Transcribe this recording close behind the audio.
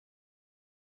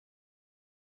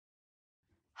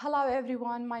Hello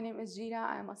everyone, my name is Ms.zhira.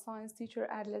 I am a science teacher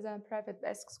at Lezan Private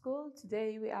Basic School.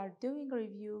 Today we are doing a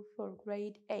review for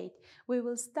grade 8. We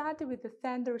will start with the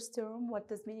thunderstorm, what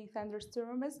does meaning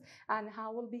thunderstorm is and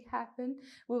how will be happen.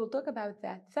 We will talk about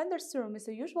that. Thunderstorm is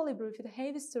a usually brief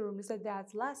heavy storm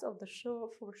that lasts of the shore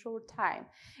for short time.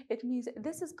 It means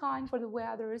this is kind for the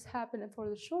weather is happening for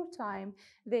the short time.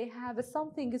 They have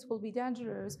something that will be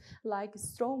dangerous like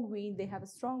strong wind. They have a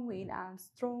strong wind and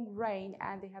strong rain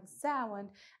and they have sound,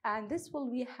 and this will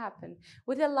be happen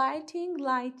with a lighting.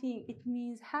 It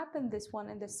means happen this one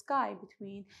in the sky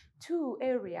between two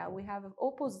area. We have an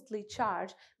oppositely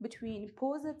charge between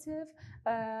positive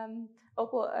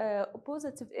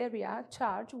area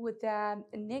charge with a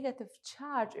negative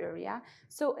charge area.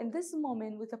 So in this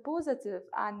moment, with a positive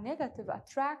and negative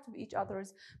attract with each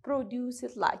other's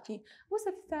produces lightning. What's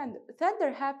the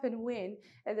thunder happen when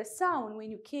the sound when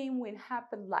you came when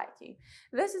happened lightning.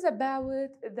 This is about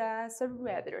the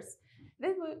weathers.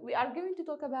 Then we are going to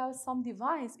talk about some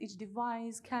device. Each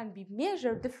device can be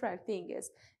measured different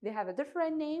things. They have a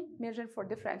different name, measured for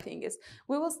different things.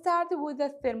 We will start with the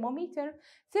thermometer.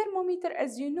 Thermometer,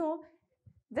 as you know,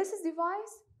 this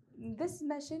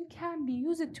machine can be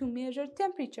used to measure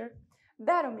temperature.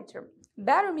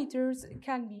 Barometers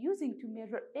can be used to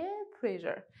measure air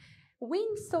pressure.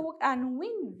 Windsock and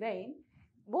wind vane,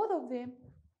 both of them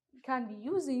can be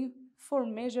used for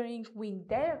measuring wind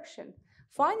direction.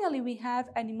 Finally, we have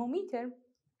anemometer.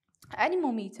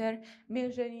 Anemometer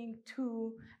measuring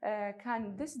to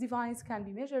this device can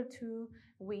be measured to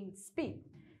wind speed.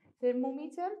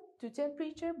 Thermometer to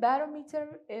temperature,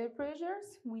 barometer air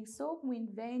pressures, windsock, wind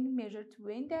vane measured to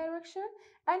wind direction.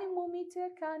 Anemometer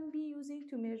can be used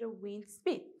to measure wind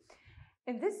speed.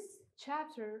 In this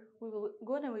chapter, we will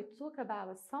gonna talk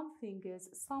about something is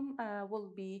some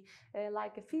will be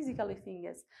like a physical thing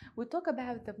is. We talk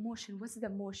about the motion. What's the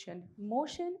motion?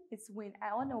 Motion is when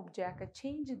an object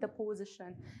changes the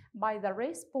position by the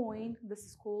rest point. This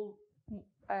is called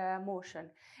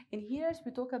motion. In here,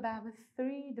 we talk about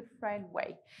three different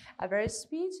ways: average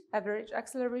speed, average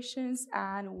accelerations,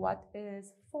 and what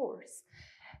is force.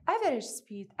 Average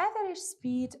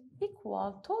speed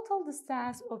equal total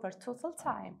distance over total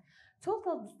time.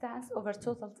 Total distance over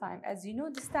total time. As you know,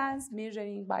 distance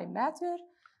measuring by meter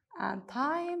and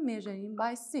time measuring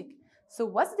by sec. So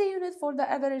what's the unit for the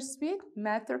average speed?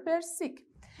 Meter per sec.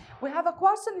 We have a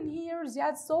question in here.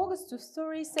 Ziad Sogs to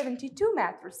story 72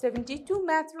 meters. 72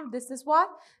 meters, this is what?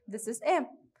 This is M.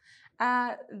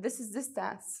 This is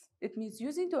distance. It means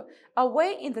using to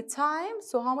away in the time.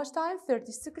 So how much time?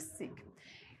 36 sec.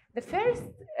 The first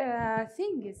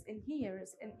thing is in here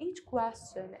is in each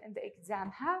question in the exam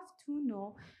have to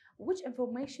know which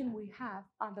information we have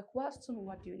on the question,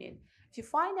 what you need. If you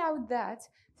find out that,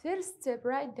 first step,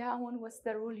 write down what's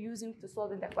the rule using to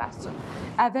solve the question.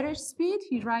 Average speed,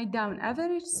 you write down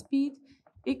average speed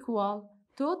equal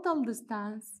total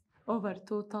distance over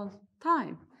total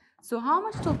time. So how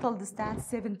much total distance?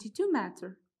 72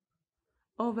 meters.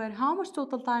 Over how much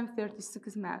total time?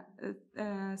 36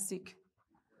 sec.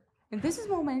 In this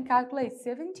moment, calculate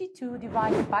 72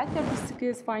 divided by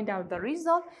 36, find out the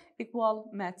result, equal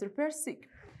meter per sec.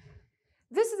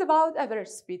 This is about average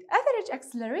speed. Average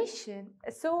acceleration,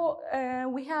 so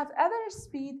we have average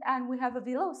speed and we have a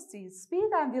velocity.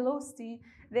 Speed and velocity,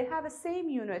 they have the same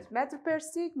unit, meter per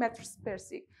sec, meters per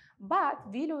sec. But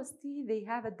velocity, they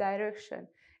have a direction.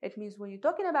 It means when you're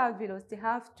talking about velocity, you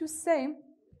have to say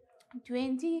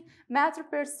 20 meter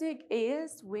per sec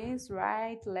is with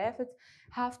right, left,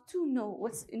 have to know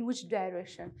what's in which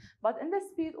direction. But in the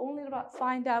speed, only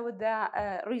find out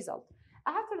the result.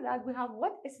 After that, we have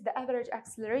what is the average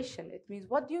acceleration. It means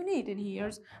what do you need in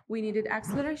here? We needed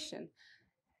acceleration.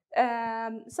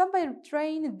 Somebody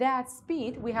train that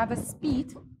speed. We have a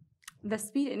speed. The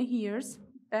speed in here.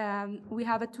 We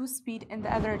have a two speed in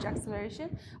the average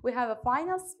acceleration. We have a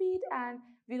final speed and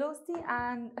velocity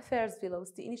and a first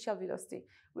velocity, initial velocity.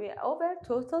 We are over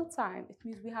total time. It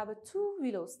means we have a two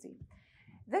velocity.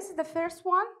 This is the first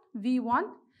one, V1,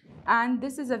 and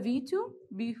this is a V2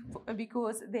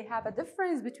 because they have a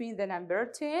difference between the number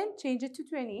 10, change it to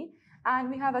 20, and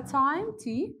we have a time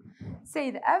T.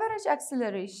 Say the average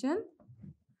acceleration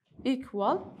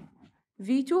equal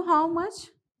V2 how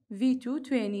much? V2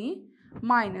 20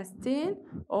 minus 10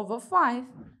 over 5.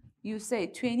 You say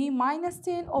 20 minus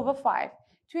 10 over 5.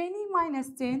 20 minus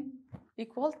 10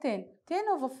 equal 10. 10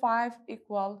 over 5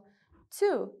 equal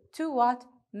 2. 2 what?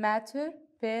 Meter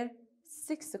per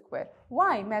sec square.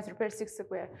 Why meter per sec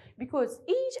square? Because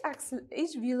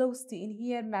each velocity in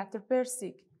here meter per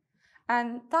sec.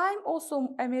 And time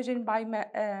also measured by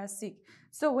sec.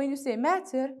 So when you say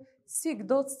meter, sec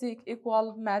dot sec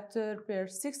equal meter per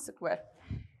square.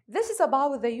 This is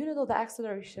about the unit of the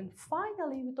acceleration.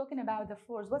 Finally, we're talking about the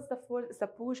force. What's the force? It's a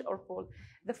push or pull.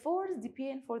 The force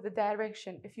depends for the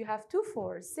direction. If you have two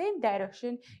forces, same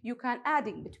direction, you can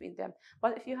adding between them.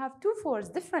 But if you have two forces,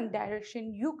 different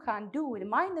direction, you can do it.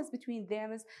 Minus between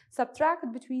them is subtract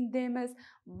between them is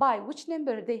by which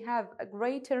number they have a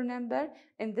greater number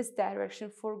in this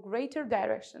direction for greater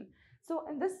direction. So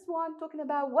in this one, talking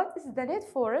about what is the net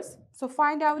force. So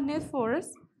find out net force.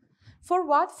 For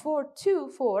what? For two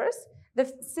force, the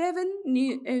 7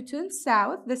 Newton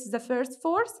south, this is the first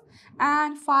force,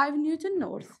 and 5 Newton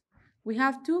north. We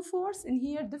have two force in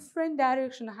here, different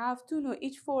direction. I have to know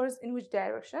each force in which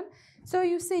direction. So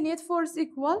you say net force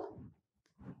equal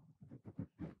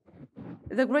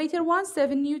the greater one,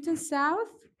 7 Newton south,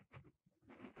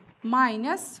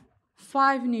 minus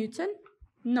 5 Newton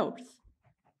north.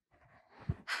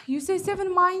 You say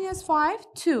 7 minus 5,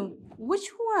 2.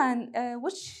 Which one,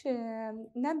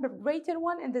 number greater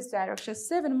one in this direction?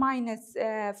 7 minus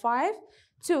 5,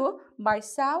 2 by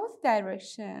south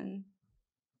direction.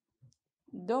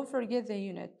 Don't forget the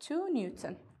unit, 2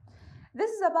 Newton. This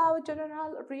is about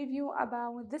general review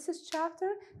about this chapter.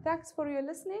 Thanks for your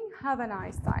listening. Have a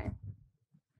nice time.